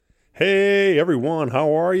Hey everyone,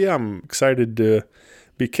 how are you? I'm excited to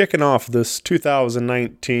be kicking off this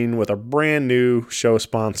 2019 with a brand new show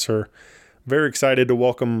sponsor. Very excited to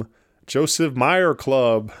welcome Joseph Meyer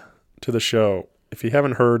Club to the show. If you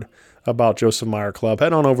haven't heard about Joseph Meyer Club,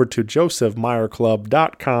 head on over to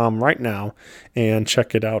josephmeyerclub.com right now and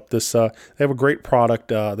check it out. They have a great product,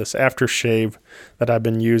 this aftershave that I've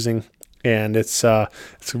been using. And it's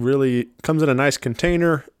really comes in a nice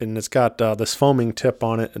container, and it's got this foaming tip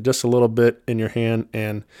on it, just a little bit in your hand,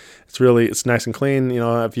 and it's nice and clean. You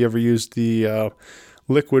know, if you ever used the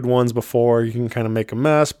liquid ones before, you can kind of make a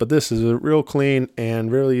mess, but this is real clean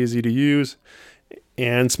and really easy to use,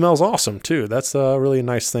 and smells awesome too. That's a really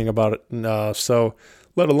nice thing about it. So,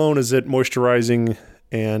 let alone is it moisturizing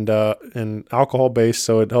and alcohol based,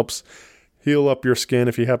 so it helps heal up your skin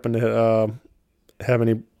if you happen to have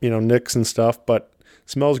any nicks and stuff, but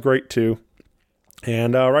smells great too.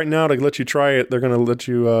 And right now, to let you try it, they're going to let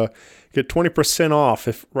you get 20% off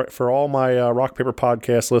for all my Rock Paper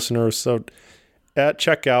Podcast listeners. So at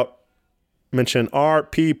checkout, mention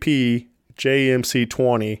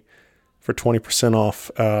RPPJMC20 for 20%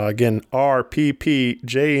 off. Again,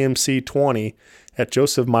 RPPJMC20 at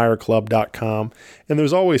josephmeyerclub.com. And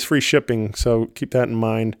there's always free shipping, so keep that in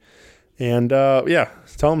mind. And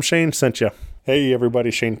tell them Shane sent you. Hey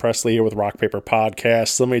everybody, Shane Presley here with Rock Paper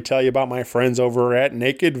Podcast. Let me tell you about my friends over at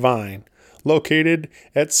Naked Vine, located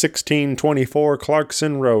at 1624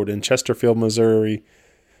 Clarkson Road in Chesterfield, Missouri,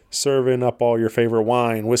 serving up all your favorite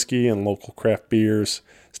wine, whiskey, and local craft beers.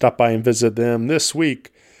 Stop by and visit them this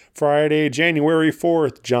week, Friday, January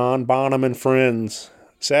 4th, John Bonham and Friends.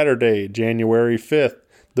 Saturday, January 5th,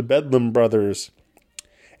 the Bedlam Brothers.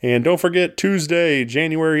 And don't forget, Tuesday,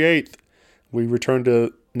 January 8th, we return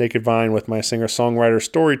to Naked Vine with my singer-songwriter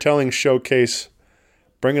storytelling showcase,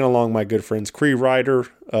 bringing along my good friends Cree Ryder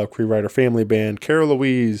of Cree Ryder Family Band, Cara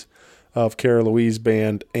Louise of Cara Louise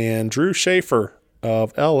Band, and Drew Schaefer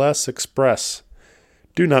of LS Express.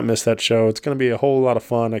 Do not miss that show. It's going to be a whole lot of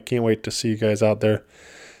fun. I can't wait to see you guys out there.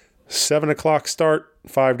 7 o'clock start,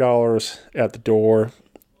 $5 at the door,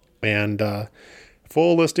 and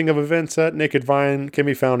full listing of events at Naked Vine can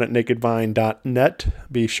be found at nakedvine.net.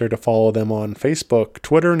 Be sure to follow them on Facebook,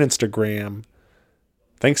 Twitter, and Instagram.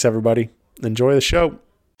 Thanks, everybody. Enjoy the show.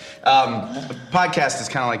 Podcast is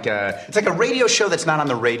kind of like it's like a radio show that's not on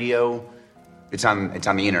the radio. It's on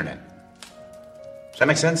the internet. Does that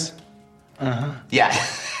make sense? Uh-huh. Yeah.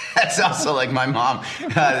 That's also like my mom.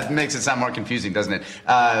 It makes it sound more confusing, doesn't it?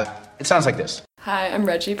 It sounds like this. Hi, I'm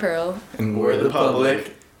Reggie Pearl. And we're the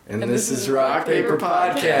public. And this is Rock Paper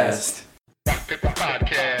Podcast. Rock Paper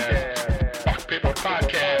Podcast. Rock Paper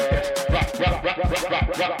Podcast.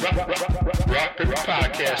 Rock Paper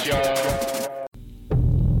Podcast, y'all.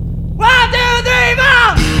 1, 2, 3, 4!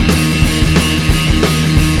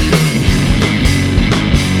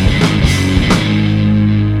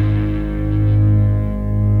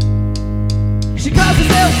 She calls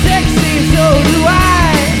herself sexy, so do I.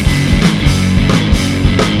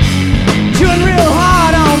 Chewing real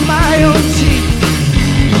hard on my own cheek.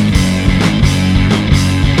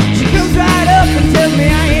 She comes right up and tells me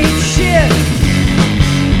I ain't shit.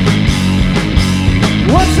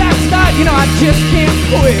 Once I start, I just can't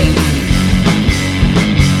quit.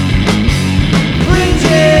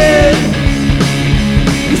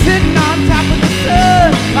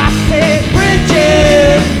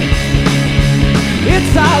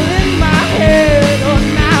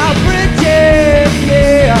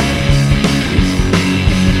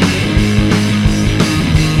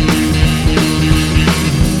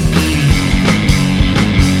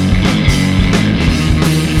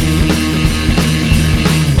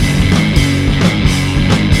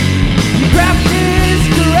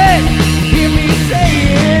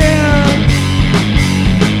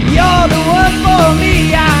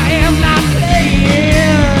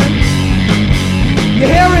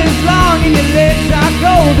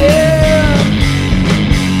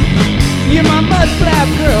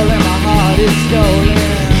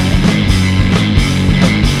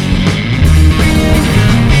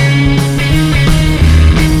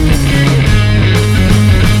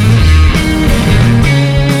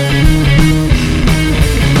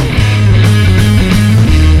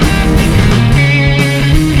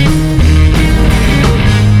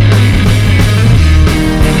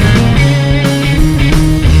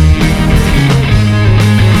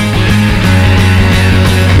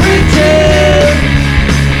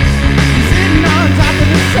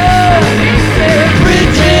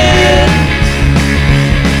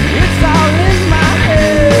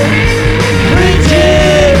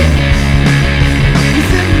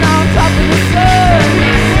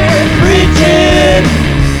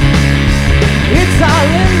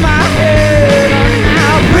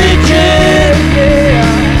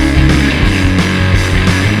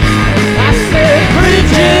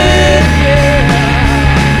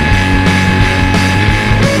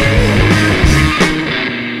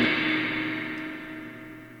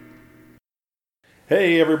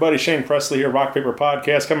 Hey everybody, Shane Presley here, Rock Paper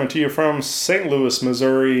Podcast, coming to you from St. Louis,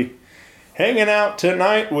 Missouri. Hanging out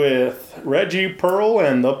tonight with Reggie, Pearl,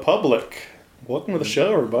 and the public. Welcome to the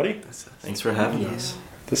show, everybody. Thanks for having us.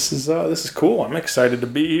 This is cool. I'm excited to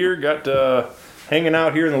be here. Got hanging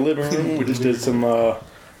out here in the living room. We just did some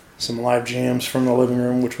live jams from the living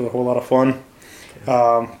room, which was a whole lot of fun.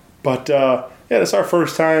 It's our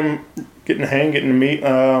first time getting to meet.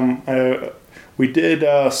 We did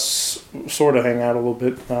sort of hang out a little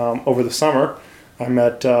bit over the summer. I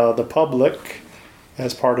met the public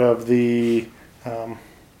as part of the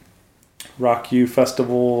Rock U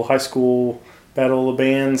Festival High School Battle of the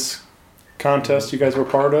Bands contest you guys were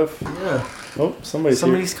part of. Yeah. Oh, somebody's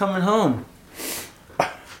here. Coming home.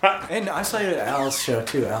 And I saw you at Al's show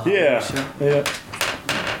too. Al Yeah. Show. Yeah.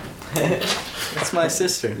 That's my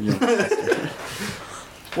sister.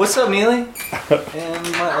 What's up, Neely?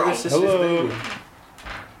 And my other sister's Hello. baby.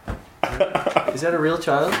 Is that a real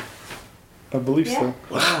child? I believe so.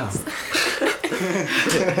 Wow. I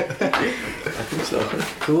think so.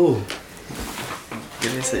 Cool.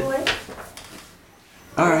 Give me a seat.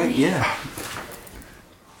 Alright, yeah.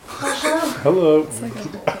 Hello. It's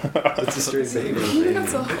a straight baby.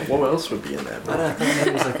 What else would be in that? I thought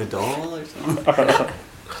maybe it was like a doll or something.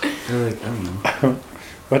 They're like, I don't know.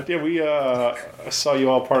 But yeah, we I saw you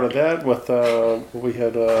all part of that with we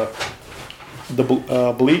had the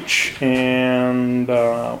Bleach and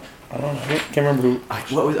I don't know, I can't remember who. I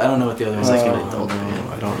don't know what the other one was. Like an called. adult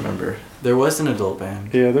band. I don't remember. There was an adult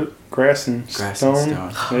band. Yeah, the Grass and Stone.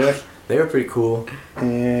 Yeah, They were pretty cool.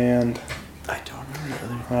 and I don't remember the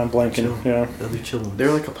other. I'm blanking. Yeah, The other children. They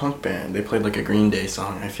were like a punk band. They played like a Green Day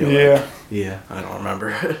song, I feel yeah. like. Yeah. I don't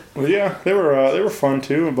remember. Well, yeah, they were fun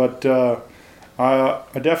too. But I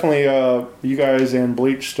definitely you guys and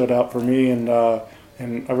Bleach stood out for me, and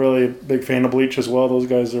I'm really a big fan of Bleach as well. Those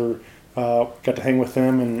guys are got to hang with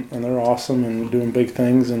them, and they're awesome and doing big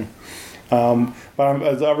things. And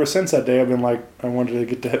ever since that day, I've been like, I wanted to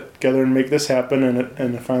get together and make this happen,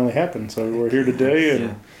 and it finally happened. So we're here today,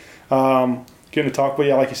 and getting to talk with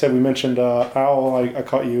you. Like you said, we mentioned Al. I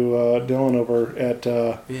caught you, Dylan, over at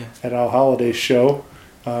Al Holiday's show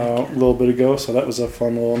a little bit ago. So that was a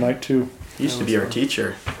fun little night too. He used to be our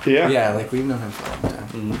teacher. Yeah. Yeah, like we've known him for a long time.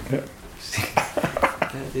 Mm-hmm. Yeah.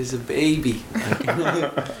 That is a baby. Like,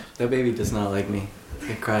 that baby does not like me.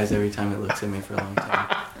 It cries every time it looks at me for a long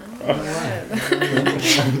time.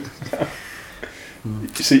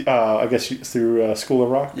 You see, I guess through School of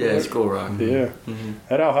Rock. Yeah, School Rock. Yeah. Mm-hmm.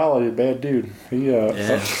 That Al Holiday, bad dude. He,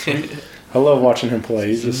 Yeah. I love watching him play.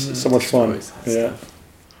 He's just so much fun. Yeah.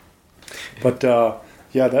 But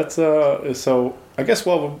that's so. I guess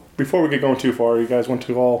before we get going too far, you guys want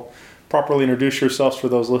to all properly introduce yourselves for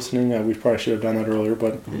those listening. We probably should have done that earlier,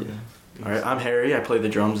 but All right, I'm Harry. I play the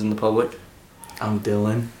drums in the public. I'm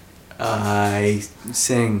Dylan. I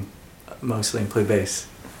sing mostly and play bass.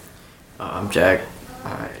 I'm Jack.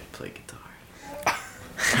 I play guitar.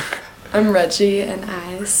 I'm Reggie, and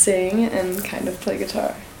I sing and kind of play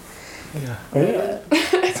guitar. Yeah. oh,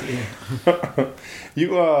 yeah. You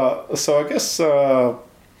so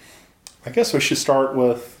I guess we should start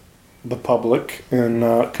with the public and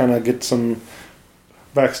kind of get some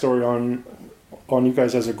backstory on you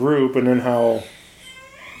guys as a group, and then how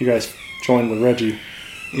you guys joined with Reggie.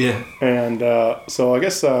 Yeah. And so I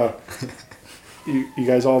guess you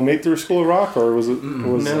guys all made through School of Rock, or was it?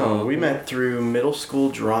 No, we met through middle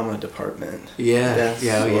school drama department. Yeah. That's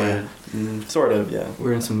Yeah. Oh, yeah. Sort of, yeah.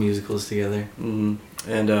 We're in some musicals together. Mm-hmm.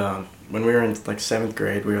 And when we were in like 7th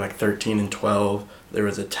grade, we were like 13 and 12. There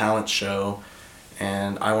was a talent show,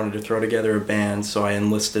 and I wanted to throw together a band, so I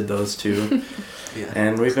enlisted those two. Yeah.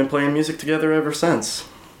 And we've been playing music together ever since.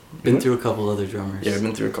 Been through a couple other drummers. Yeah, we've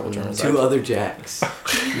been through a couple drummers. Two other Jacks.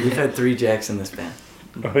 We've had 3 Jacks in this band.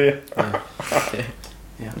 Oh yeah.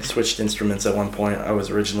 Yeah. I switched instruments at one point. I was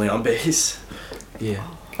originally on bass. Yeah.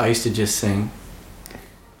 I used to just sing.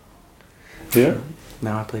 Yeah.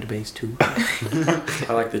 Now I play the bass too.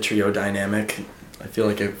 I like the trio dynamic. I feel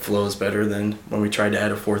like it flows better than when we tried to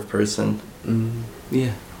add a 4th person.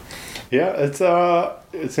 Yeah. Yeah,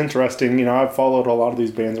 it's interesting. You know, I've followed a lot of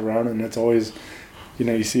these bands around, and it's always, you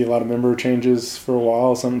know, you see a lot of member changes for a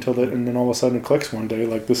while, and then all of a sudden it clicks one day.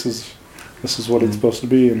 Like this is what it's supposed to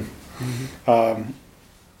be. And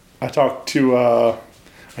I talked to, I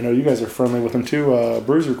know you guys are friendly with them too,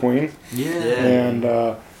 Bruiser Queen. Yeah. And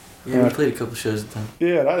we played a couple shows with them.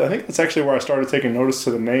 yeah, I think that's actually where I started taking notice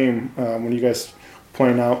to the name when you guys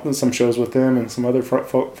playing out some shows with them and some other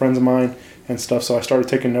friends of mine and stuff. So I started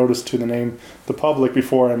taking notice to the name The Public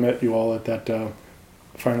before I met you all at that.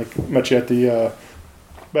 Finally met you at the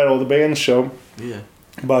Battle of the Bands show. Yeah.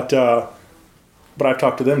 But but I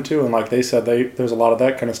talked to them too, and like they said, there's a lot of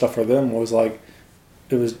that kind of stuff for them. Was like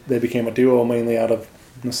they became a duo mainly out of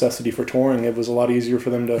necessity for touring. It was a lot easier for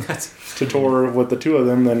them to tour with the two of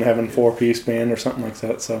them than having 4-piece band or something like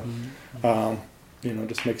that. So,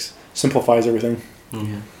 just simplifies everything.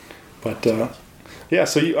 Yeah. But yeah,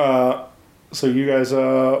 so you guys,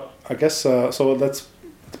 I guess so it's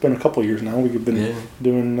been a couple years now. We've been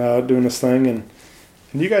doing this thing, and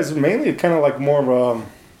you guys mainly kind of like more of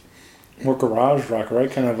more garage rock,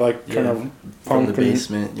 right? Kind of punk the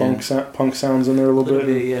basement, punk sounds in there a little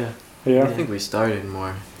bit. Yeah. Yeah. I think we started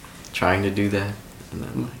more trying to do that, and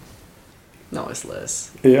then now it's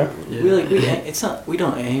less. Yeah. We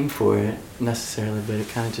don't aim for it necessarily, but it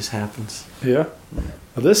kind of just happens. Yeah.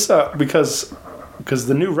 This because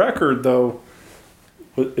the new record though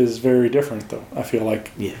is very different though. I feel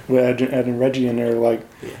like with adding Reggie in there, like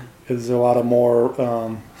there's a lot of more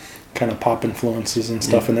kind of pop influences and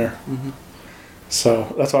stuff in there. Mm-hmm.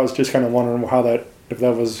 So that's why I was just kind of wondering if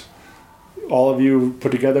that was all of you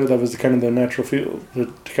put together, that was kind of the natural feel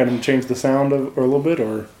to kind of change the sound or a little bit,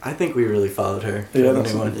 or I think we really followed her. Yeah,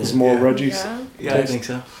 it's more Reggie's. Yeah, I think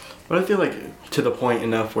so. But I feel like to the point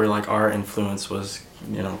enough where like our influence was,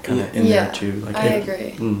 kind of in there too. Like, I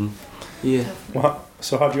agree. Mm-hmm. Yeah. Well,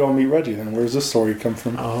 so how'd you all meet Reggie then? Where's this story come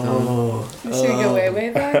from? Should we go way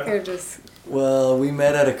back or just? Well, we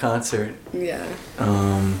met at a concert. Yeah.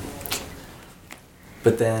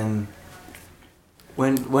 But then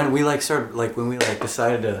when we decided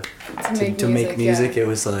to make music, it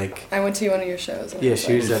was like I went to one of your shows. Yeah,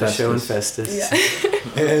 she was at a show in Festus. Yeah.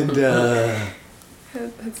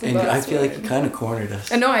 and I feel like you kind of cornered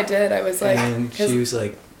us. I know I did. I was like, and she was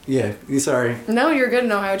like, yeah, sorry. No, you're good.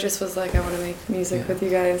 No, I just was like, I want to make music with you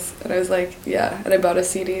guys, and I was like, yeah, and I bought a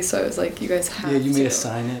CD, so I was like, you guys have to. Yeah, you made us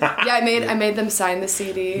sign it. Yeah, I made them sign the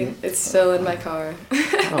CD. It's still in my car.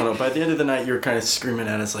 I don't know. By the end of the night, you were kind of screaming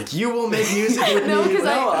at us like, "You will make music with No, me."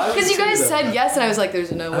 because you guys said yes, and I was like,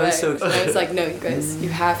 "There's no way." I was so excited. And I was like, "No, you guys, you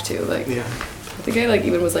have to." Like, yeah. I think I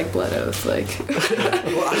even was like blood oath, like.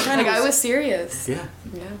 Well, I was serious. Yeah.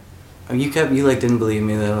 Yeah. I mean, you didn't believe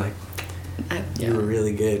me though, like. Yeah. You were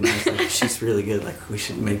really good. And I was like, she's really good. Like, we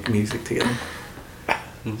should make music together.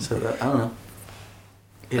 So I don't know.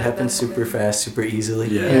 It happened super fast, super easily.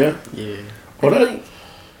 Yeah. What I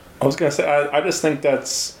was gonna say, I just think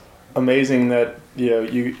that's amazing that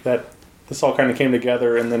that this all kind of came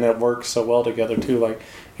together, and then it works so well together too. Like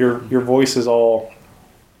your voices all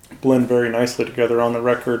blend very nicely together on the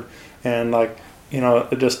record, and like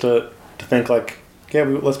just to think like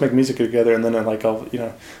let's make music together, and then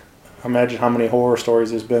imagine how many horror stories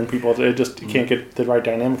there's been. People, you can't get the right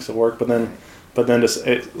dynamics to work. But then just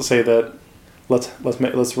say that let's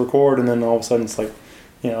record, and then all of a sudden it's like,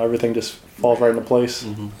 everything just falls right into place.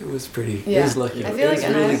 It was pretty. Yeah. It was lucky. I feel like,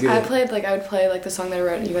 and really I would play like the song that I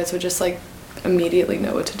wrote, and you guys would just like immediately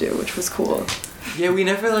know what to do, which was cool. Yeah, we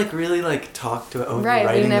never really talked to over Right, we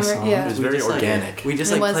writing never- a song. yeah. It was very organic. We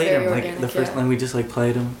just It was played very them. organic, The first line we just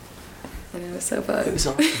played them. And it was so fun. It was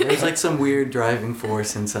there was like some weird driving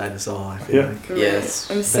force inside us all. I feel like. Yes.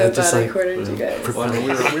 I'm so That just, glad I like, recorded you guys. Well,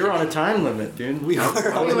 we were on a time limit, dude. We were. For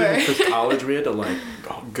college, we had to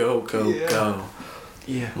go.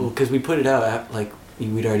 Yeah. Well, because we put it out at, like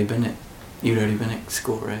you'd already been at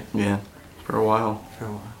school, right? Yeah, for a while.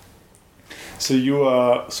 So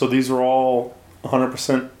so these were all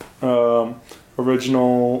 100%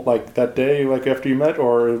 original, like that day, like after you met,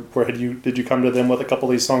 or did you come to them with a couple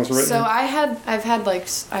of these songs written? So I had like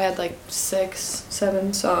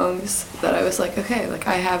 6-7 songs that I was like, okay, like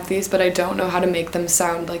I have these, but I don't know how to make them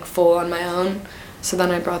sound like full on my own. So then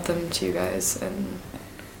I brought them to you guys and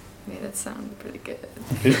made it sound pretty good.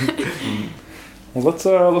 Well, let's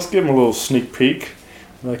give them a little sneak peek.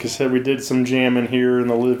 Like I said, we did some jamming here in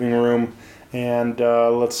the living room, and you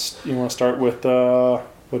want to start with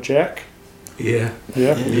Jack? Yeah.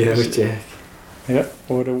 Yeah. Yeah, with Jack. Yeah.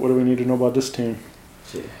 What do we need to know about this tune?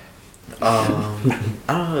 I don't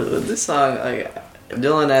know, this song,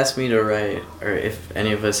 Dylan asked me to write, or if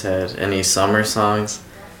any of us had any summer songs,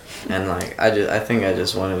 and like I think I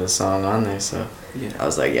just wanted a song on there, so Yeah. I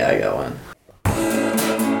was like, yeah, I got one.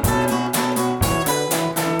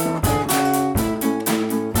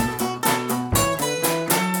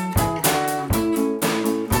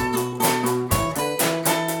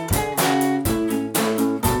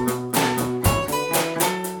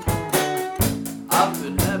 I've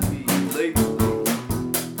been happy lately.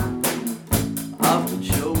 I've been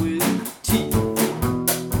showing teeth.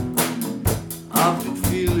 I've been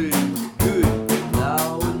feeling good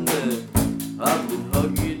now and then. I've been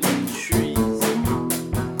hugging trees.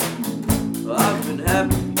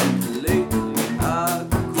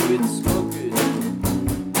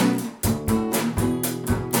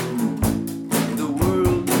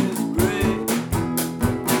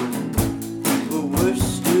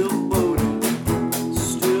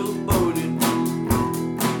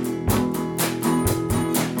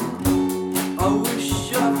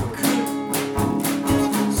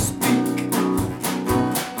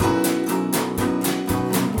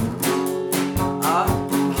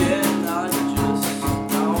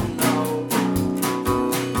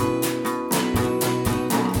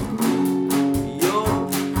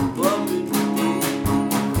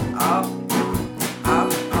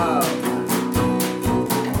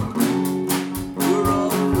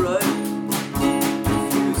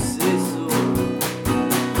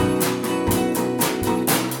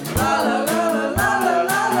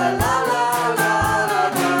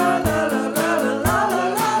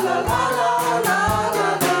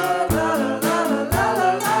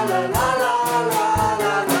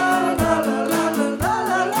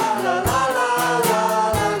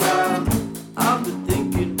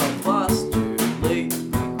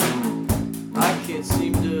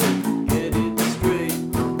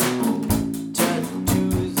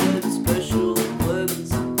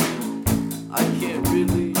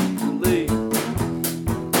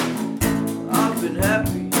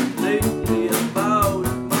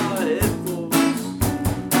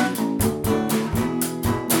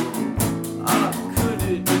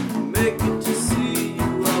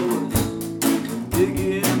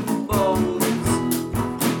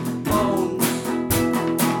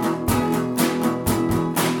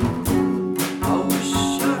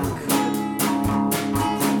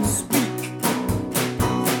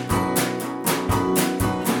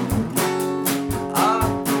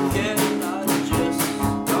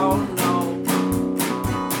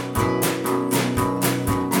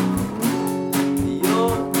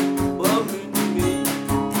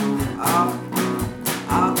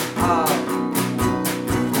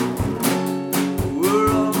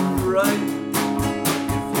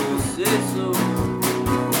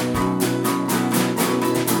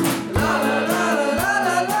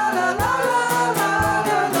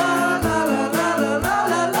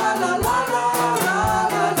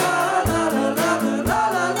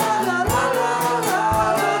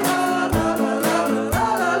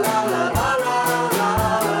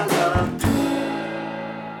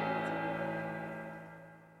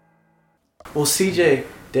 Well, CJ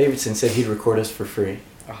Davidson said he'd record us for free.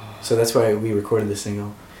 So that's why we recorded the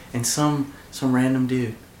single. And some random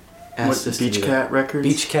dude asked us Beach to do Cat that. Records?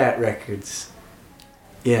 Beach Cat Records.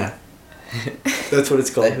 Yeah. That's what it's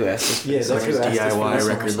called. Who asked us? Yeah, It's that's like who a asked us for DIY this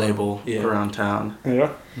record song. label Yeah. around town.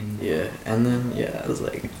 Yeah. Yeah, and then I was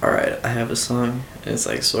like, all right, I have a song. And it's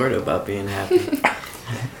like sort of about being happy.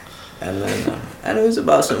 And then and it was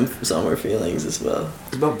about some summer feelings as well.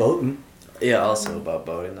 It's about boating. Yeah, also about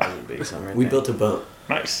boating. That was a big summer. We thing. built a boat.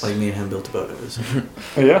 Nice. Like me and him built a boat. It was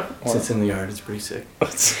Yeah. sits in the yard. It's pretty sick.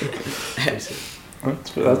 That's, Pretty sick.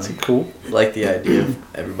 that's cool. Like the idea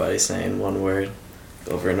of everybody saying one word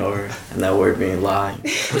over and over, and that word being lie.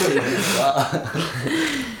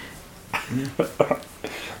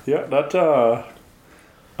 Yeah, that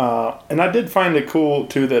and I did find it cool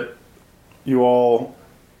too that you all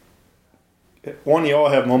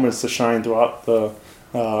have moments to shine throughout the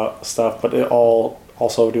stuff, but it all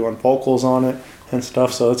also doing vocals on it and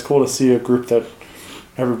stuff. So it's cool to see a group that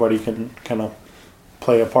everybody can kind of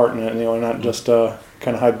play a part in it, not just kind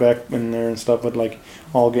of hide back in there and stuff, but like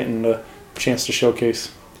all getting the chance to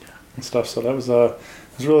showcase and stuff. So that was it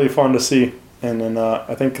was really fun to see. And then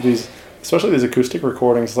I think especially these acoustic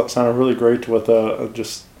recordings sounded really great with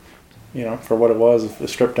just for what it was,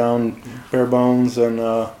 stripped down bare bones, and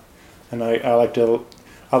I like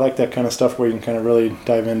that kind of stuff where you can kind of really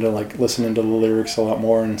dive into like listening to the lyrics a lot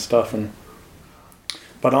more and stuff.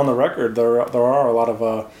 But on the record there are a lot of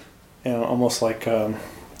almost like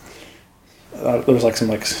there's like some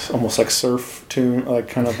like almost like surf tune like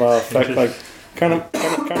kind of effect like kind of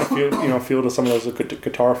feel to some of those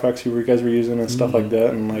guitar effects you guys were using and stuff like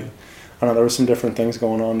that, and like I don't know, there were some different things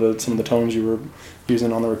going on to some of the tones you were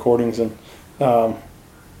using on the recordings, and but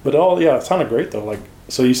it sounded great though. Like,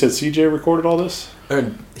 so you said CJ recorded all this?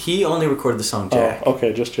 He only recorded the song Jack. Oh,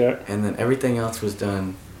 okay, just Jack. And then everything else was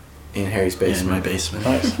done in Harry's In basement. my basement.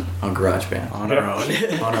 Nice. On GarageBand. On our own.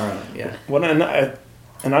 On our own, yeah. Well, and I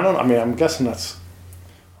don't. I mean, I'm guessing is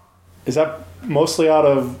that mostly out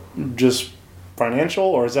of just financial,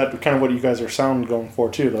 or is that kind of what you guys are sound going for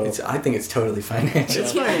too, though? I think it's totally financial.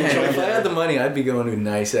 It's financial. If I had the money, I'd be going to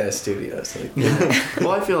nice ass studios. Like,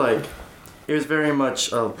 Well, I feel like it was very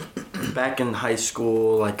much back in high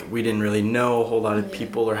school, like we didn't really know a whole lot of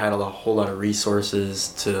people or had a whole lot of resources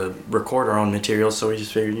to record our own material, so we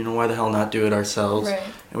just figured, why the hell not do it ourselves? Right.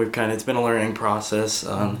 And it's been a learning process,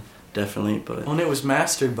 definitely, but... and it was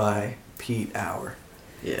mastered by Pete Hour.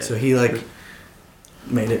 Yeah. So he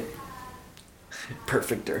made it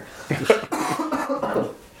perfecter.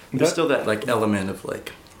 There's still that element of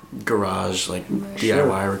garage,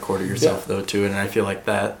 DIY recorder yourself though too, and I feel like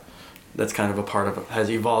that's kind of a part of it, has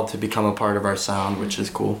evolved to become a part of our sound, which is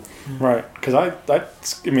cool. Right, because I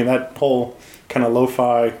mean that whole kind of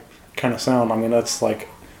lo-fi kind of sound. I mean that's like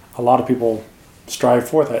a lot of people strive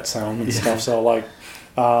for that sound and stuff. So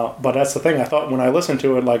but that's the thing. I thought when I listened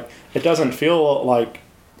to it, it doesn't feel like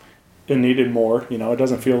it needed more. It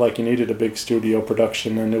doesn't feel like you needed a big studio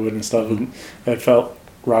production into it and stuff. It felt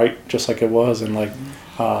right, just like it was, and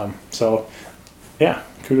so yeah.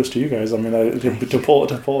 Kudos to you guys. I mean, to pull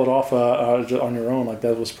it off on your own,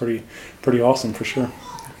 that was pretty awesome for sure.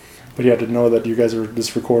 But yeah, to know that you guys are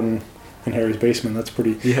just recording in Harry's basement, that's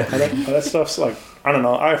pretty. Yeah. That stuff's I don't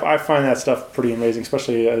know. I find that stuff pretty amazing,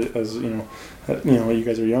 especially as you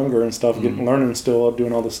guys are younger and stuff, learning still,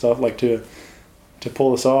 doing all this stuff. To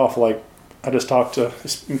pull this off, I just talked to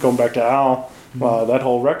going back to Al. That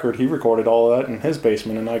whole record, he recorded all of that in his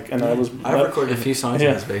basement, and I recorded a few songs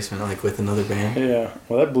in his basement, with another band. Yeah,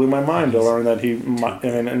 well, that blew my mind to learn that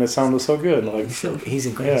and it sounded so good. He's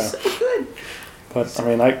incredible. Yeah. So good. But I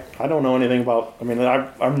mean, I don't know anything about. I mean,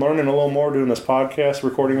 I'm learning a little more doing this podcast,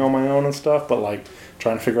 recording on my own and stuff. But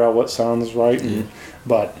trying to figure out what sounds right,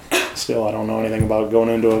 but still, I don't know anything about going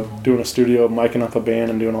into doing a studio, miking up a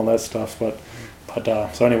band, and doing all that stuff. But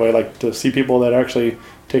so anyway, to see people that actually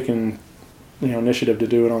taking initiative to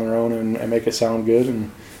do it on their own and make it sound good,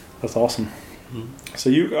 and that's awesome.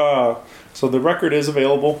 So so the record is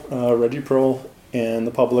available. Reggie Pearl and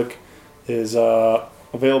the Public is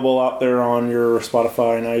available out there on your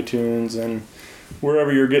Spotify and iTunes and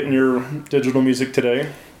wherever you're getting your digital music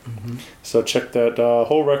today. So check that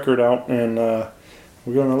whole record out, and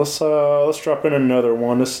we're gonna let's drop in another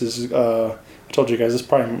one. This is I told you guys this is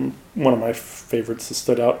probably one of my favorites that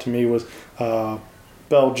stood out to me was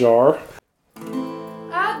Bell Jar.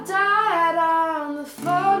 I died on the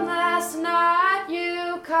phone last night.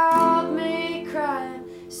 You called me crying,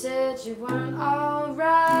 said you weren't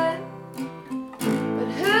alright. But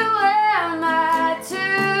who am I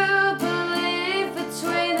to believe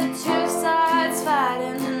between the two sides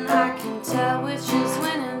fighting? And I can tell which is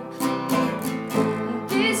winning.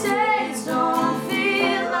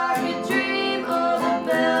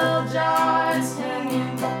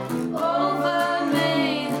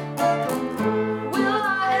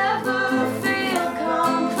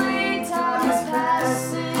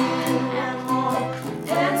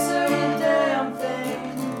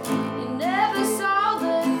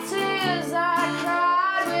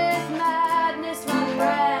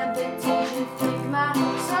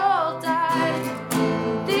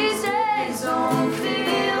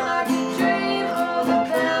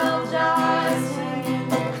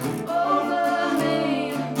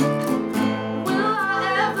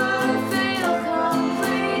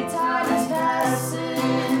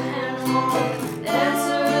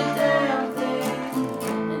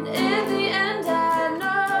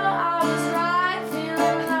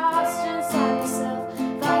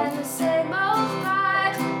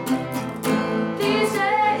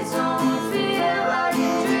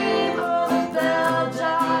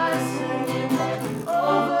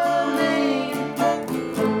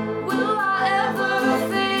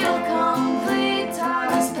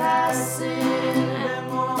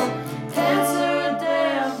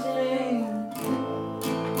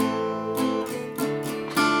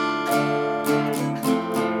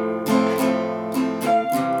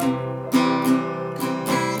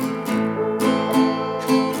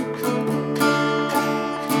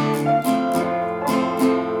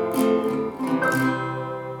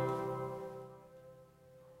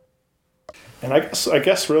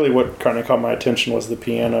 guess really what kind of caught my attention was the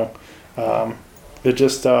piano. It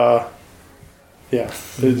just it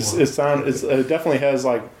definitely has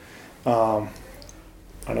like I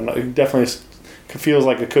don't know. It definitely feels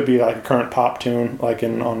like it could be like a current pop tune, like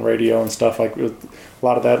on radio and stuff. Like with a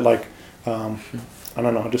lot of that, like I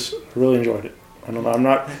don't know. I just really enjoyed it. I don't know. I'm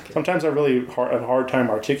not. Sometimes I really have a hard time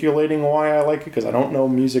articulating why I like it because I don't know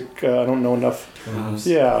music. I don't know enough.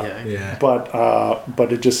 Yeah.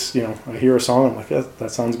 But it just I hear a song. I'm like that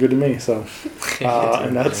sounds good to me. So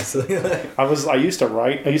and that's I used to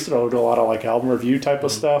write. I used to do a lot of like album review type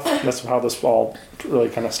of stuff. That's how this all really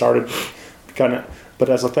kind of started. But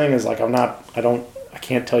as the thing is like I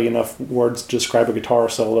can't tell you enough words to describe a guitar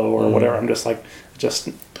solo or whatever. I'm just like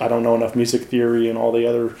I don't know enough music theory and all the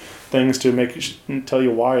other things to tell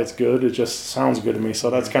you why it's good. It just sounds good to me.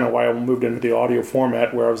 So that's kind of why I moved into the audio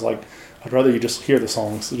format where I was like, I'd rather you just hear the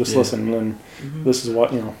songs, just listen, and this is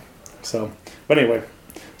what So, but anyway,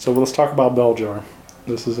 so let's talk about Bell Jar.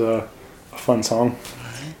 This is a fun song.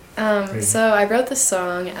 So I wrote this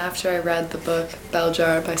song after I read the book Bell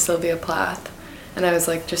Jar by Sylvia Plath. And I was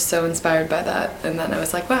like just so inspired by that. And then I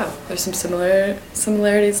was like, wow, there's some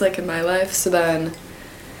similarities like in my life. So then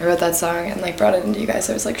I wrote that song and like brought it into you guys.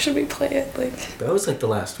 I was like, should we play it? Like that was like the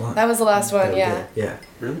last one. That was the last one, yeah. Yeah.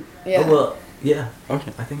 Really? Yeah. Oh, well, yeah.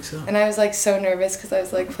 Okay. I think so. And I was like so nervous because I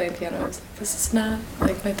was like playing piano. I was like, this is not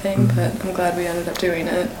like my thing, but I'm glad we ended up doing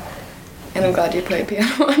it. And I'm glad you played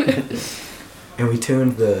piano on it. And we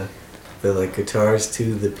tuned the like guitars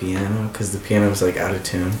to the piano because the piano was like out of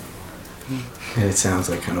tune. And it sounds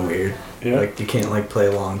like kind of weird. Yeah. Like you can't like play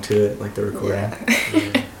along to it like the recording,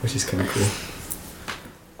 which is kind of cool.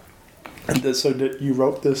 And so you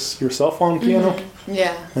wrote this yourself on piano? Mm-hmm.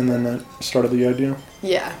 Yeah. And then that started the idea?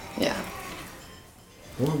 Yeah.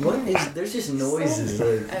 Well, what is? There's just noises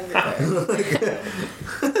everywhere.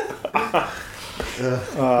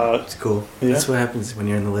 It's cool. Yeah. That's what happens when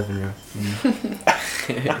you're in the living room.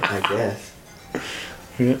 I guess.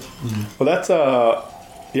 Yeah. Well, that's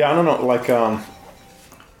yeah, I don't know. Like,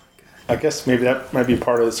 I guess maybe that might be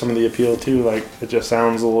part of some of the appeal too. Like, it just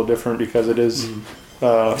sounds a little different because it is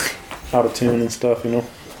out of tune and stuff.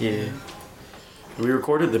 Yeah. We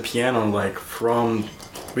recorded the piano like from.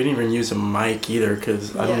 We didn't even use a mic either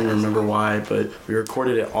because I don't even remember why, but we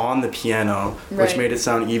recorded it on the piano, which made it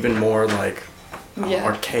sound even more like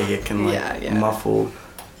archaic and like muffled.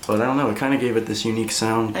 But I don't know, it kind of gave it this unique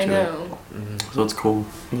sound to I know. It. So it's cool.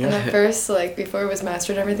 Yeah. And at first, like, before it was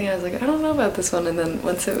mastered and everything, I was like, I don't know about this one. And then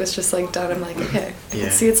once it was just, like, done, I'm like, okay. Yeah.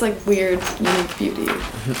 See, it's, like, weird, unique beauty.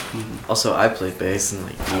 Also, I play bass and,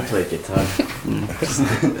 like, you play guitar.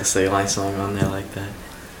 Just a line song on there like that.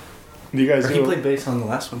 You guys he played bass on the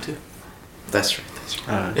last one, too. That's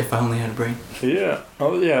right. If I Only Had a Brain. Yeah.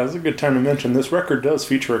 Oh, yeah, it's a good time to mention. This record does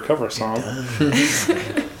feature a cover song.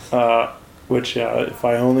 It does. Which, If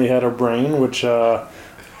I Only Had a Brain, which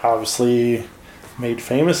obviously made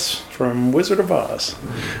famous from Wizard of Oz.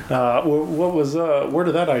 What was where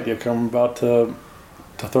did that idea come about to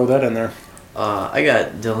throw that in there? I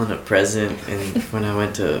got Dylan a present when I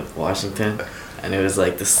went to Washington, and it was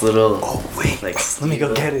like this little like let me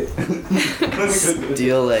go get it.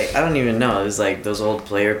 Steel, like I don't even know. It was like those old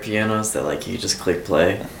player pianos that like you just click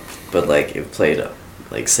play, but like it played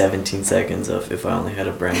like 17 seconds of If I Only Had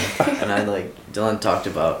a Brain. And I like, Dylan talked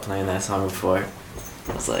about playing that song before.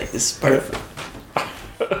 I was like, this is perfect.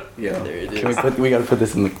 Yeah. There it is. We gotta put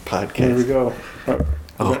this in the podcast. Here we go.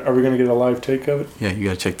 Are we gonna get a live take of it? Yeah, you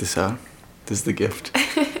gotta check this out. This is the gift.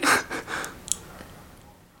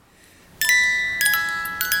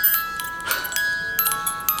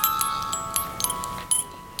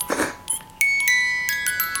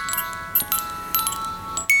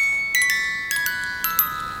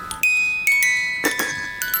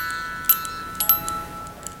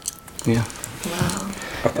 Yeah. Wow.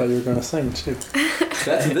 I thought you were gonna sing too.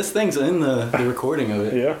 This thing's in the recording of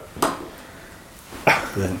it. Yeah.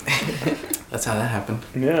 That's how that happened.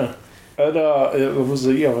 Yeah. It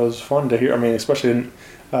was fun to hear. I mean, especially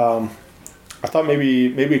I thought maybe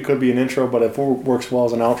it could be an intro, but it works well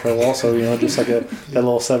as an outro also. Just like that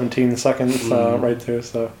little 17 seconds right there.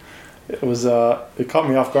 So it was it caught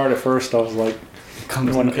me off guard at first. I was like. I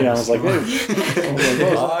was like,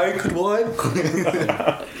 hey. I could what?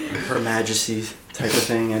 Her Majesty type of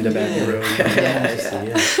thing, end of Abbey Road. Yeah.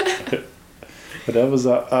 But that was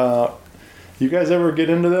you guys ever get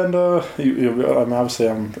into that? Obviously,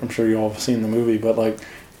 I'm sure you all have seen the movie, but like,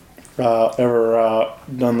 ever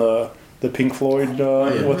done the Pink Floyd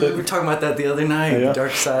with it? We were talking about that the other night. Yeah. The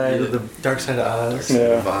Dark Side of Oz.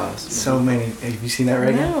 Yeah. So many. Have you seen that,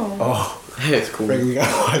 Reggie? No. Oh, It's cool. We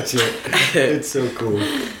gotta watch it. It's so cool.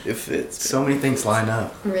 It fits. So many things line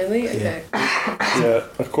up. Really? Okay. Yeah,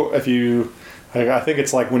 of course. If you, I think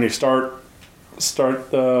it's like when you start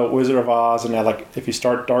the Wizard of Oz, and like if you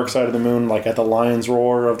start Dark Side of the Moon, like at the Lion's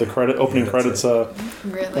Roar of the opening credits,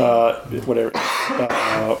 Really? whatever,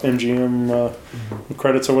 MGM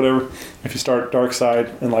credits or whatever. If you start Dark Side,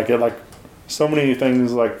 and like it, like so many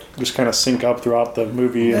things like just kind of sync up throughout the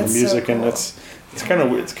movie and That's the music, so and cool. it's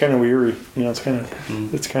kind of eerie. You know, it's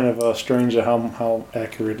kind of strange how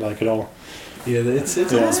accurate like it all. Yeah, it's a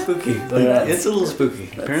little spooky. It's a little spooky.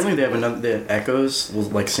 Apparently, they have the Echoes will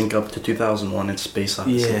like sync up to 2001. It's Space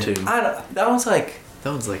Odyssey too. That one's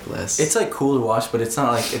like less. it's like cool to watch, but it's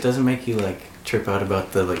not like it doesn't make you like trip out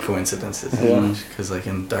about the like coincidences. Because like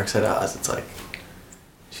in Dark Side of Oz, it's like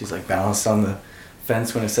she's like balanced on the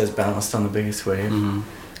fence when it says balanced on the biggest wave,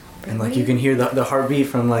 and like you can hear the heartbeat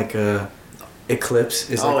from like Eclipse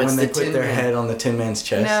is like when they put their head on the Tin Man's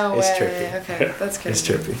chest. No it's way. trippy. Okay, that's crazy.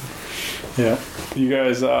 It's trippy. Yeah, you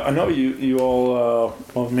guys. I know you all.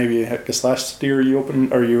 Well, maybe I guess last year you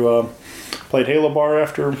played Halo Bar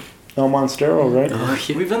after El Monstero,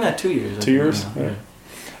 right? We've done that 2 years. 2 years. Yeah.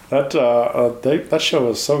 That show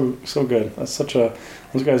is so good. That's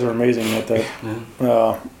those guys are amazing at that.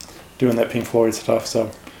 Doing that Pink Floyd stuff. So,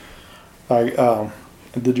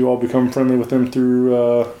 did you all become friendly with them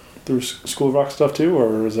through School of Rock stuff too,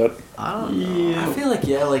 or is that? I don't know. Yeah, I feel like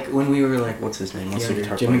like when we were like What's his name? What's the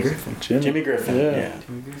guitar Jimmy player? Griffin. Jimmy Griffin. Yeah.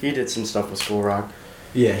 He did some stuff with School Rock.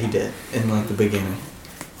 Yeah, he did in like the beginning.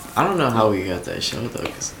 I don't know how we got that show though,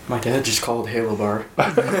 cause My dad just called Halo Bar.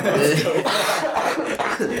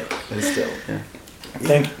 It's still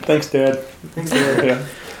Thanks, Dad. Thanks, Dad. Yeah,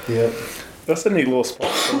 Yep. that's a neat little spot.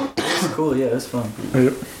 It's cool. Yeah, it's fun.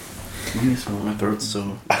 Yep. My throat's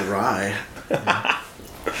so dry. I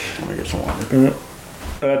get some water.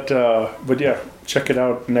 But yeah, check it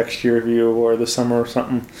out next year if you or this summer or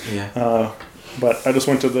something. Yeah. But I just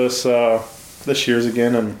went to this year's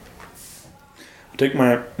again, and I take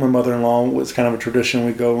my mother-in-law. It's kind of a tradition.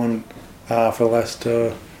 We go and for the last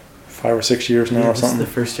 5 or 6 years now or This is something. the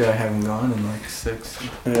first year I haven't gone in like 6.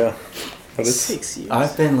 Yeah, but it's 6 years.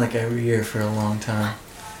 I've been like every year for a long time.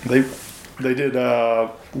 they did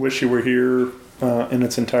 "Wish You Were Here" in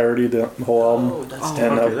its entirety, the whole album. Oh, that's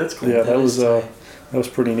And, okay, that's cool. Yeah, That is that was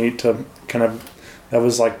pretty neat to kind of. That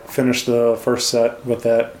was like finish the first set with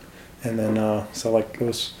that, and then so like it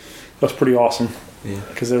was pretty awesome. Yeah.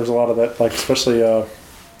 Because there was a lot of that, like especially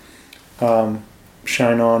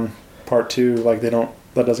 "Shine On" Part 2. Like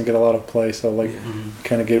that doesn't get a lot of play, so like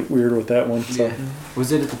kind of get weird with that one. So Yeah.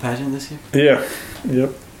 Was it at the pageant this year? yeah,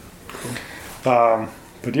 yep.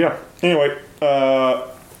 But yeah. Anyway,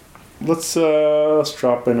 let's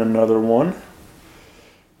drop in another one.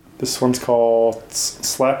 This one's called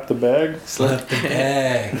 "Slap the Bag." Slap the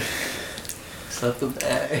bag. Slap the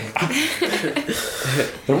bag.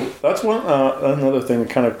 That's one. Another thing that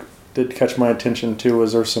kind of did catch my attention too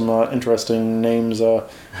was there's some interesting names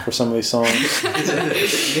for some of these songs.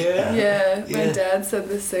 Yeah, my dad said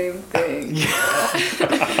the same thing.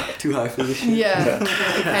 Too high for this shit. Yeah,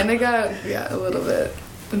 I kind of got a little bit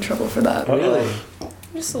in trouble for that. Really?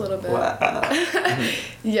 Just a little bit. Wow.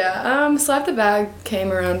 Yeah, Slap the Bag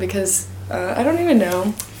came around because I don't even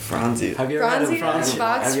know. Franzi. Have you ever had a Franzia,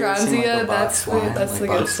 Box have you ever seen, like, Franzia, the box wine? that's the Like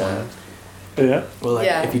good box wine? stuff. Yeah. Well, like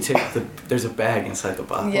Yeah. if you take there's a bag inside the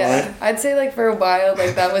box. Yeah, I'd say like for a while,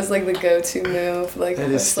 like that was like the go-to move, like That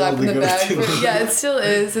is still slapping the the bag. go-to move. Yeah, it still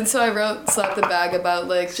is, and so I wrote "Slap the Bag" about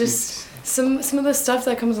like just some of the stuff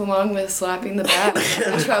that comes along with slapping the bag,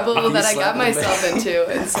 the trouble that I got slap the myself bag. into,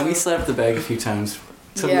 and so We slapped the bag a few times.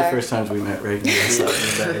 Some of Yeah. the first times we met Reggie, we slapped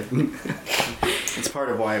the bag. It's part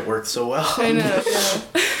of why it worked so well. I know.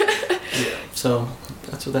 Yeah. So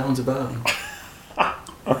that's what that one's about.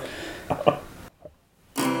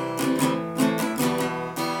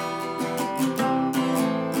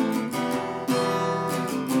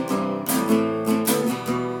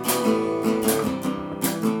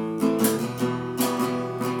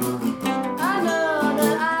 I know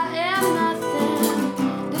that I am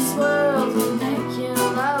nothing. This world will make you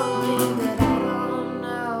lonely, but I don't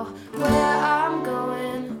know where I'm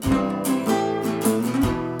going.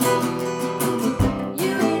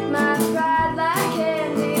 You eat my pride like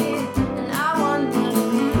candy.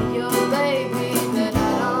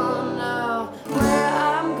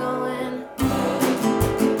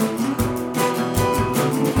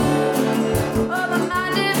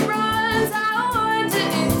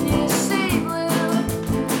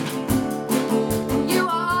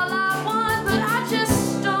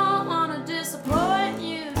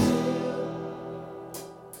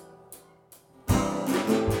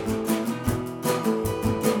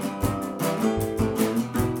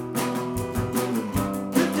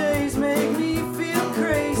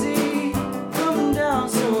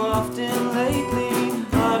 so often lately.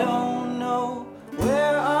 I don't know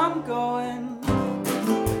where I'm going.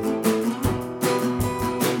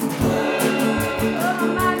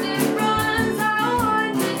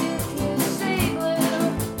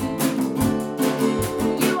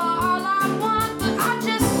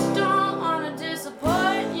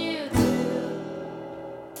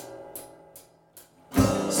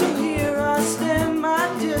 So here I stand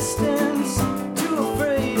my distance, too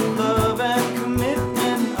afraid of love and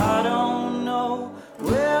commitment. I don't know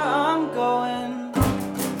where I'm going.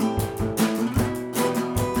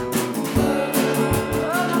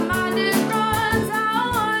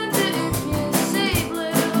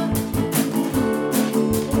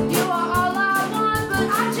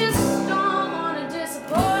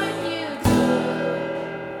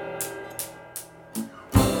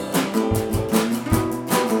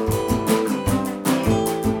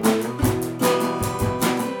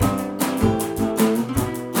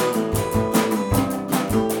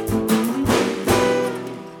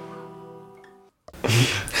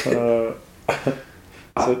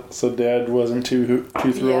 So Dad wasn't too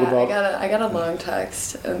thrilled about. I got a long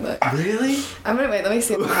text and Really? I'm gonna wait. Let me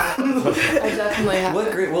see if I have it. I definitely have. What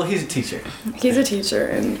it. grade? Well, he's a teacher. He's a teacher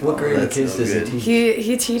and What grade of that's kids so does he good. teach?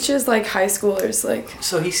 he teaches like high schoolers like.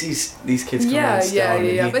 So he sees these kids come Yeah, on yeah, stone yeah, and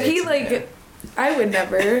yeah. But he hates like, it. I would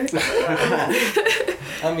never.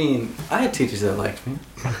 I mean, I had teachers that liked me.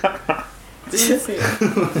 Let's see.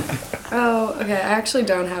 Oh, okay. I actually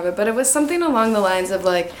don't have it, but it was something along the lines of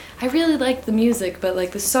like, I really liked the music, but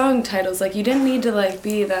like the song titles, like you didn't need to like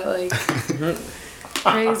be that like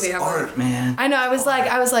crazy. It's art, man. I know. I was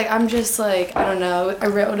like, I'm just like, I don't know. I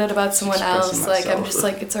wrote it about someone Expressing else. Like, I'm myself. just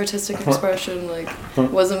like, it's artistic expression. Like,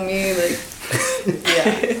 wasn't me. Like,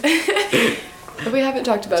 yeah. But we haven't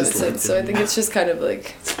talked about Just it since, so I think it's just kind of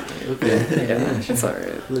like, Okay. yeah, it's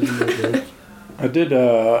alright. Living my best.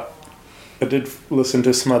 I did listen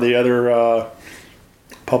to some of the other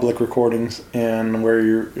public recordings, and where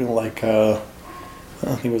you're like, I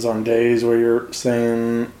think it was on days where you're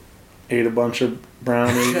saying ate a bunch of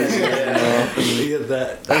brownies. Yeah,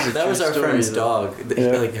 that was our friend's dog.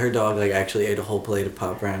 Yeah. Like her dog, like actually ate a whole plate of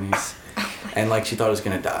pop brownies, and like she thought it was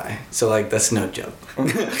gonna die. So like that's no joke,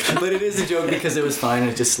 but it is a joke because it was fine.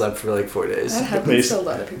 It just slept for like 4 days. That happens Based, to a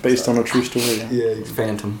lot of people. based on a true story. Yeah, it's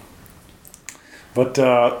phantom. But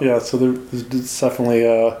yeah, so there's definitely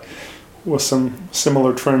was some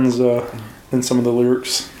similar trends in some of the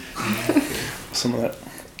lyrics. Some of that.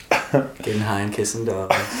 Getting high and kissing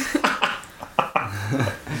dogs.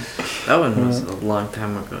 That one was a long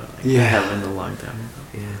time ago. Like, Yeah. happened a long time ago.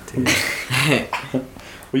 Yeah, dude.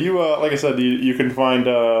 Well, you like I said, you can find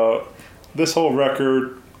this whole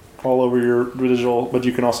record all over your digital, but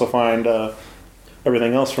you can also find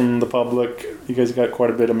everything else from the public. You guys got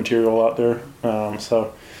quite a bit of material out there,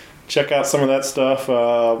 so check out some of that stuff.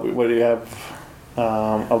 What do you have?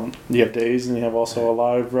 You have Days, and you have also a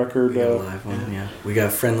live record. We got a live one, yeah. We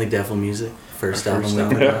got Friendly Devil Music, first album. First we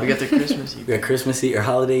album. put out. We got the Christmas. We got Christmassy or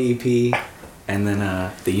Holiday EP, and then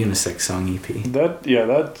the Unisex song EP. That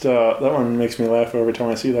one makes me laugh every time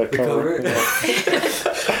I see that The cover. cover?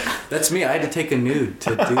 That's me. I had to take a nude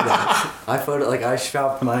to do that. I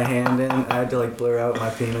shoved my hand in. I had to like blur out my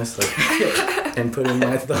penis and put in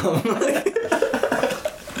my thumb.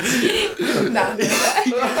 Not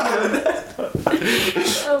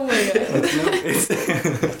oh my god.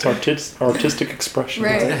 It's artistic expression.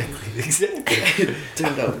 Right. Exactly.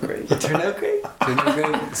 Turned out great. Turned out great.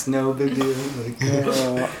 It's no big deal. Like,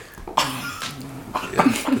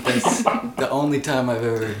 but that's the only time I've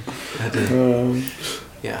ever had to.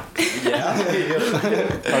 Yeah.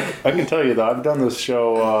 I can tell you that I've done this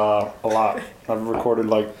show a lot. I've recorded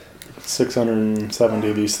like 670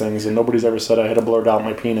 of these things, and nobody's ever said I had to blurt out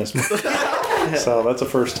my penis. So that's the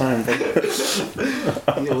first time.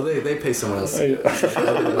 Yeah, well, they pay someone else. We're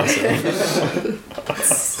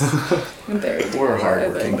a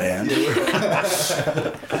hard-working band.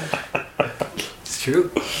 It's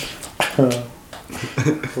true.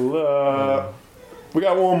 Well, we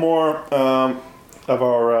got one more of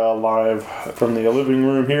our live from the living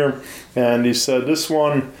room here, and he said this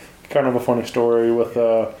one kind of a funny story with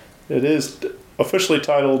it is officially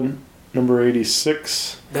titled number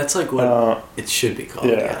 86. That's like what it should be called.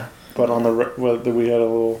 Yeah. But on we had a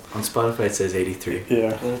little On Spotify it says 83.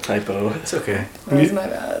 yeah. Little typo. It's okay. That was my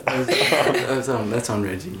bad. That's on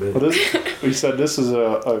Reggie, but What is we said this is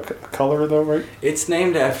a color though, right? it's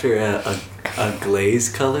named after a glaze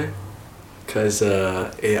color, cause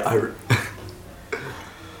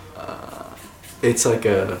it's like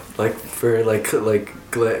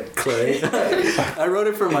clay. I wrote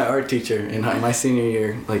it for my art teacher in my senior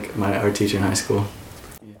year, like my art teacher in high school.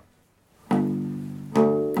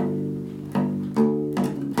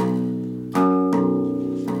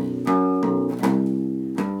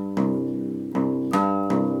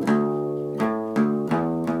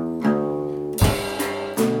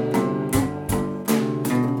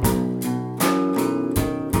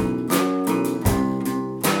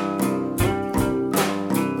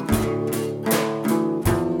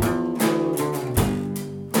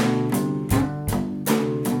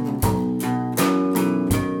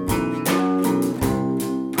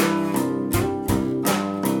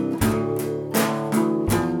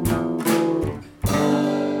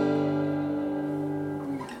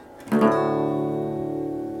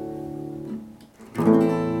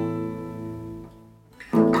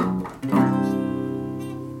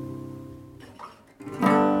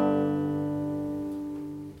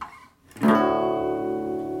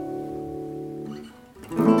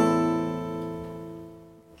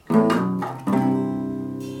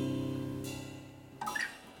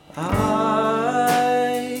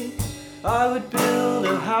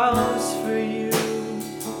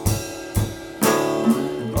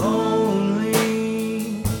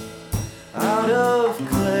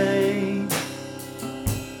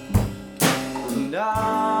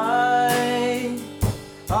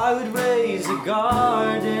 I would raise a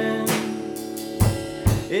garden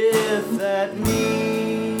if that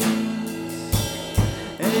means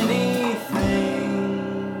anything.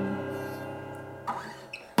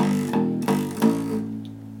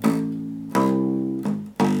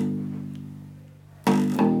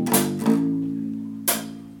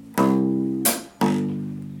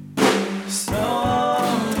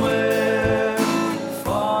 Somewhere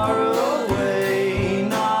far away,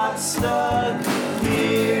 not stuck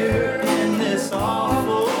here in this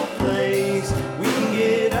awful place. We can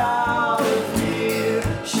get out of here.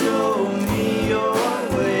 Show me your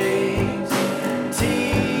ways.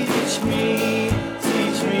 Teach me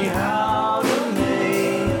how to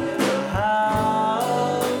make a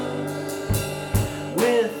house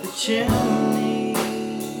with the chimney.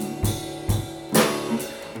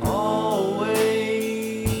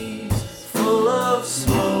 Always full of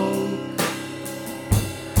smoke,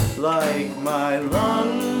 like my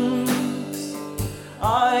lungs.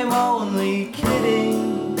 I'm only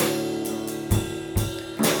kidding.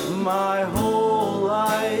 My whole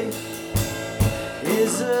life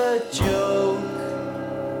is a joke,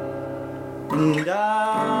 and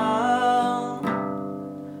I'll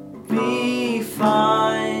be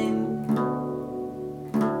fine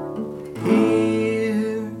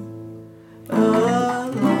here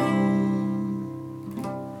alone,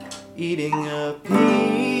 eating a PB&J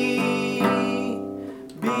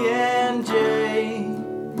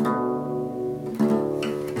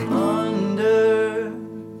under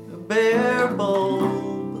a bare bulb.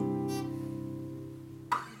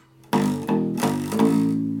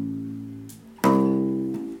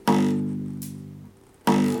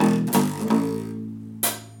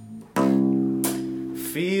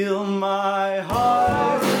 Feel my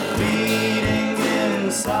heart beating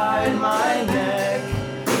inside my neck.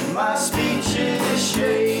 My speech is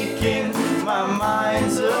shaking, my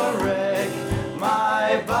mind's a wreck.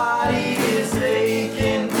 My body is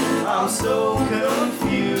aching, I'm so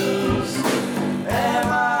confused.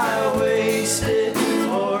 Am I wasted,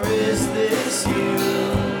 or is this you?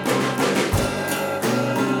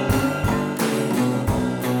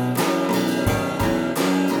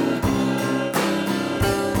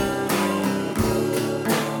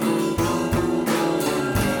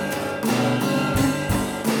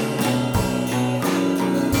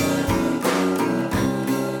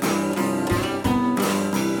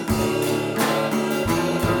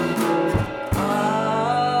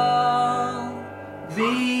 I'll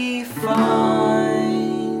be fine.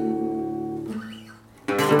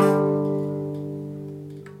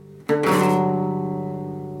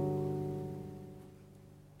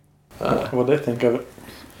 What do they think of it?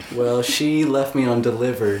 Well, she left me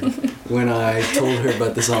undelivered when I told her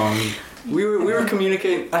about the song. We were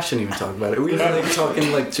communicating. I shouldn't even talk about it. We were like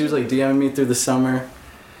talking, like she was like DMing me through the summer,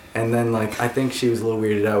 and then like I think she was a little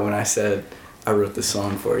weirded out when I said I wrote this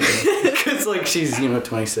song for you, because like she's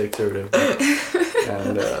 26 or whatever,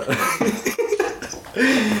 and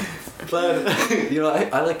but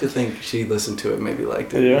I like to think she listened to it, maybe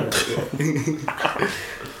liked it. Yeah.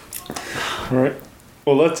 All right.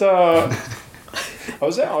 Well, let's. I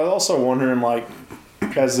was also wondering, like,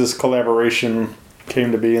 as this collaboration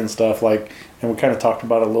came to be and stuff, like, and we kind of talked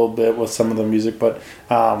about it a little bit with some of the music, but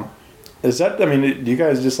is that? I mean, do you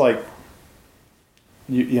guys just like,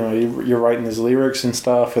 you're writing these lyrics and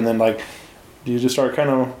stuff, and then like, do you just start kind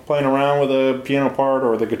of playing around with the piano part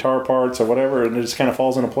or the guitar parts or whatever, and it just kind of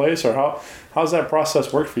falls into place, or how's that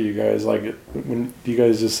process work for you guys? Like, when do you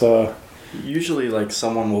guys just? Usually, like,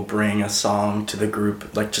 someone will bring a song to the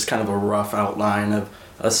group, like just kind of a rough outline of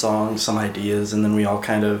a song, some ideas, and then we all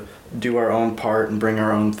kind of do our own part and bring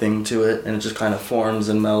our own thing to it, and it just kind of forms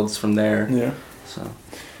and melds from there. Yeah. So,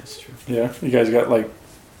 that's true. Yeah, you guys got like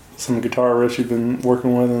some guitar riffs you've been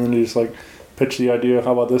working with, and then you just like pitch the idea.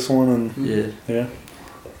 How about this one? And yeah.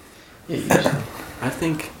 I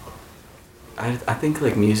think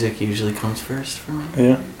like music usually comes first for me.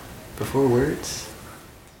 Yeah. Before words.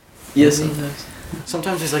 Yeah, sometimes.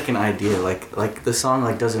 Sometimes there's like an idea, like the song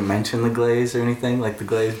like doesn't mention the glaze or anything, like the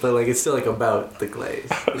glaze, but like it's still like about the glaze,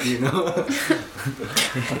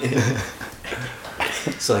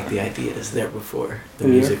 So like the idea is there before the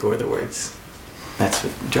music or the words. That's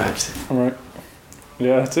what drives it. All right.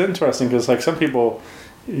 Yeah, it's interesting because like some people,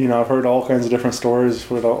 I've heard all kinds of different stories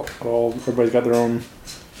with all everybody's got their own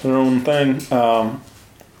thing.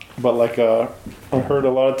 But like I've heard a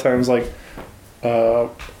lot of times like.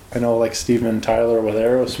 I know like Steven Tyler with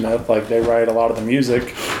Aerosmith, like they write a lot of the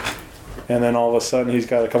music, and then all of a sudden he's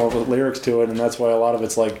got to come up with lyrics to it, and that's why a lot of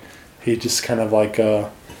it's like he just kind of like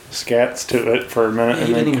scats to it for a minute. Yeah,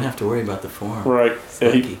 he didn't even have to worry about the form. Right. Yeah,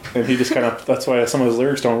 Lucky. he just kind of, that's why some of his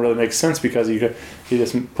lyrics don't really make sense, because he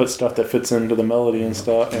just put stuff that fits into the melody and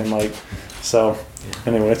stuff, and like, so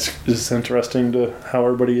anyway, it's just interesting to how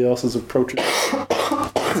everybody else is approaching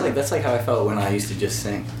it. That's like how I felt when I used to just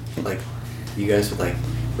sing. Like, you guys would like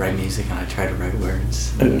write music and I try to write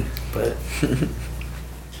words, but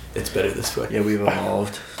it's better this way. Yeah, we've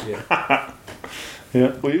evolved. Yeah.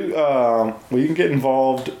 Yeah, well, you can get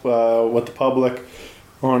involved with the public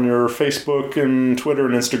on your Facebook and Twitter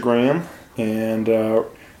and Instagram. And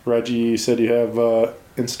Reggie, you said you have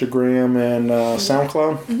Instagram and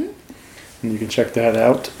SoundCloud, and you can check that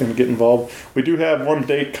out and get involved. We do have one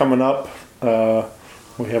date coming up.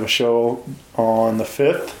 We have a show on the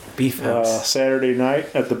 5th. Beef House. Saturday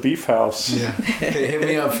night at the Beef House. Yeah. Hit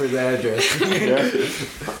me up for the address. Yeah.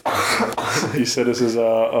 You said this is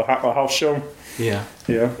a house show? Yeah.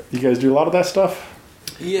 Yeah. You guys do a lot of that stuff?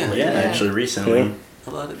 Yeah. Yeah, actually recently. Yeah.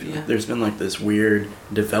 A lot of, yeah. There's been like this weird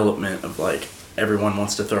development of like everyone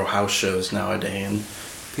wants to throw house shows nowadays, and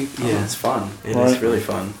it's fun. It is really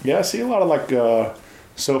fun. Yeah, I see a lot of like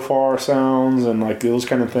so far sounds and like those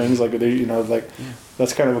kind of things. Like they,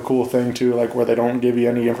 that's kind of a cool thing too. Like where they don't give you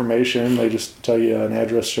any information, they just tell you an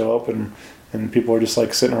address, show up, and people are just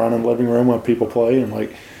like sitting around in the living room while people play, and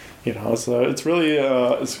like, it's really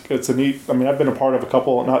it's a neat. I mean, I've been a part of a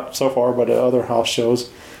couple, not so far, but other house shows,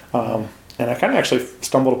 and I kind of actually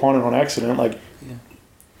stumbled upon it on accident. Like,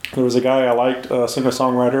 there was a guy I liked, a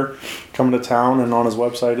singer-songwriter, coming to town, and on his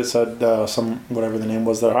website it said whatever the name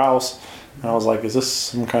was, their house. And I was like, is this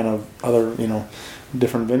some kind of other,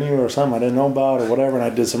 different venue or something I didn't know about or whatever? And I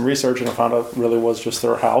did some research and I found out it really was just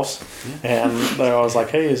their house. Yeah. And I was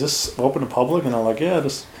like, hey, is this open to public? And I'm like, yeah,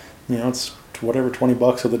 just, it's whatever,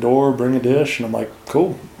 $20 at the door, bring a dish. And I'm like,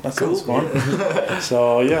 cool, that sounds fun. Yeah.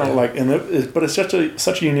 So but it's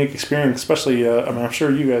such a unique experience, especially, I'm sure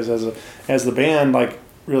you guys as the band, like,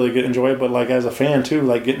 really enjoy it, but like as a fan too,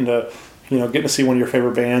 like getting to see one of your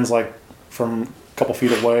favorite bands, like from a couple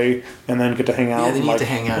feet away, and then get to hang out. Yeah, then you get to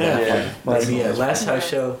hang out. Right. Last house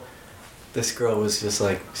show, this girl was just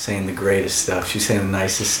like saying the greatest stuff. She was saying the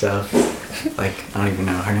nicest stuff. Like, I don't even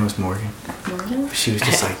know. Her name was Morgan. Morgan? She was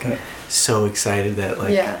just like so excited that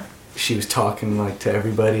she was talking like to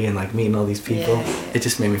everybody and like meeting all these people. Yeah. It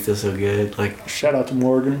just made me feel so good. Like, shout out to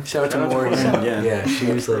Morgan. Shout out to Morgan. Yeah, she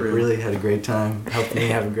was like really had a great time. Helped me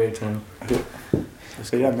have a great time.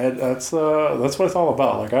 So yeah, man, that's what it's all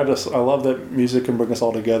about. Like, I love that music can bring us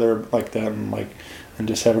all together like that, and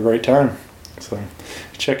just have a great time. So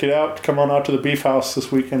check it out. Come on out to the Beef House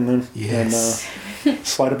this weekend then. Yes. And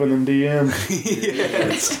slide up in the DM.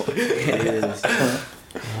 Yes.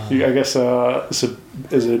 I guess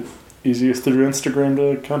is it easiest through Instagram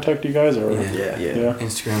to contact you guys, or yeah.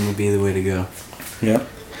 Instagram would be the way to go. Yeah.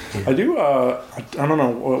 I do. I don't know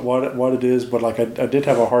what it is, but like I did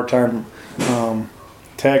have a hard time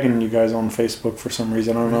tagging you guys on Facebook for some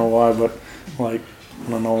reason. I don't know why, but like, I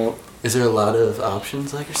don't know. Is there a lot of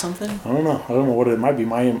options, like, or something? I don't know what it might be.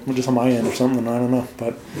 Just on my end or something. I don't know.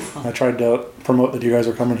 But I tried to promote that you guys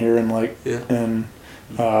were coming here, and and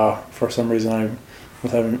for some reason I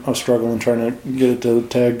was struggling trying to get it to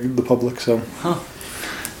tag the public. So I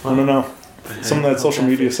don't know. Some of that social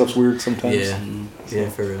media stuff's weird sometimes. Yeah,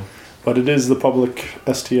 for real. But it is the public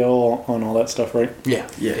STL on all that stuff, right? Yeah.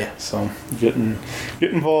 So get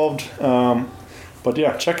involved. But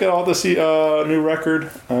yeah, check out this new record.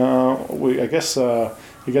 I guess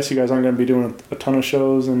you guys aren't going to be doing a ton of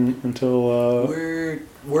shows until. We're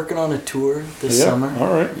working on a tour this summer.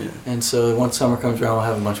 All right. Yeah. And so once summer comes around, we'll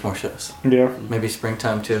have a bunch more shows. Yeah. Maybe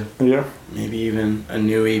springtime too. Yeah. Maybe even a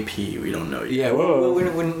new EP. We don't know yet. Yeah. Well,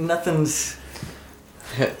 nothing's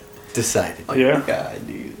decided.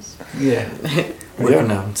 Ideas. Yeah.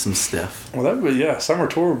 Working on some stuff. Well, that would summer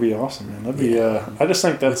tour would be awesome, man. That'd be. I just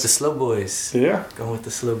think that's with the Slow Boys. Yeah. Going with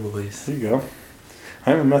the Slow Boys. There you go.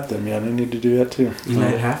 I haven't met them yet. I need to do that too. You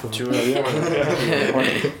met half of them.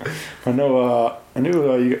 I know. I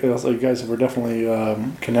knew you guys were definitely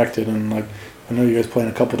connected, and like I know you guys play in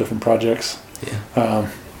a couple different projects. Yeah.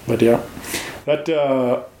 But yeah,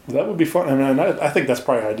 that would be fun, and I think that's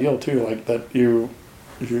probably ideal too. Like that you're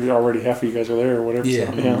already half of you guys are there or whatever.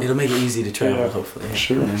 Yeah. So, it'll make it easy to travel. Hopefully. Yeah.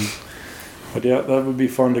 Sure. But yeah, that would be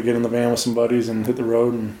fun to get in the van with some buddies and hit the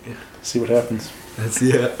road and see what happens. That's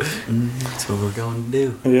what we're going to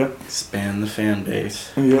do. Yeah. Expand the fan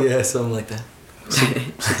base. Yeah, something like that.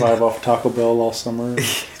 Survive off Taco Bell all summer.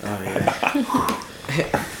 Oh yeah.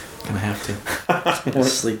 Gonna have to.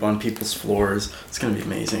 Sleep on people's floors. It's gonna be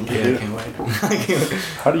amazing. Yeah, I can't wait.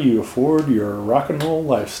 How do you afford your rock and roll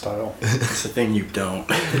lifestyle? It's the thing you don't.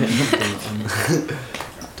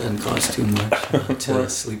 Doesn't cost too much to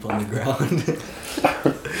sleep on the ground.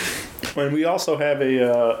 And we also have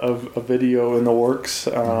a video in the works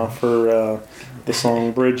for the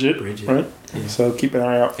song Bridget. Right? Yeah. So keep an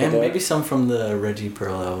eye out for and that. maybe some from the Reggie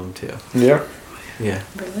Pearl album too. Yeah. Yeah.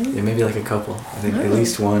 Really? Yeah, maybe like a couple. I think at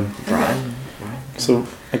least one. So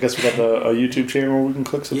I guess we got a YouTube channel we can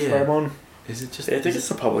click subscribe on. Is it just? I think it's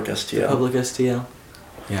the public STL. The public STL.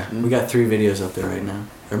 Yeah, we got 3 videos up there right now.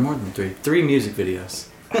 Or more than 3. 3 music videos.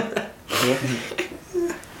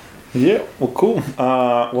 Yeah. Well, cool.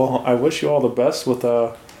 Well, I wish you all the best with.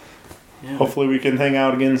 Hopefully we can hang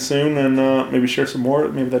out again soon and maybe share some more.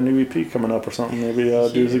 Maybe that new EP coming up or something. Maybe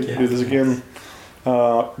do this again.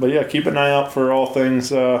 But yeah, keep an eye out for all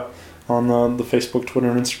things on the Facebook, Twitter,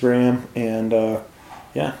 and Instagram. And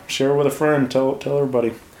yeah, share with a friend. Tell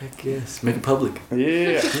everybody. Heck yes. Make it public.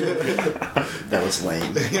 Yeah. That was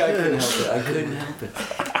lame. Yeah, I couldn't help it.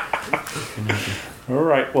 All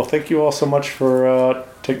right. Well, thank you all so much for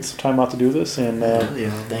taking some time out to do this. And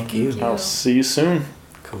Thank you. I'll see you soon.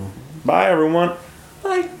 Cool. Bye, everyone.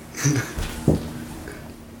 Bye.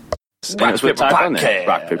 Rock Paper Podcast.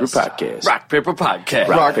 Rock Paper Podcast. Rock Paper Podcast.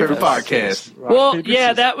 Rock Paper Podcast. Well,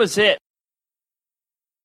 yeah, that was it.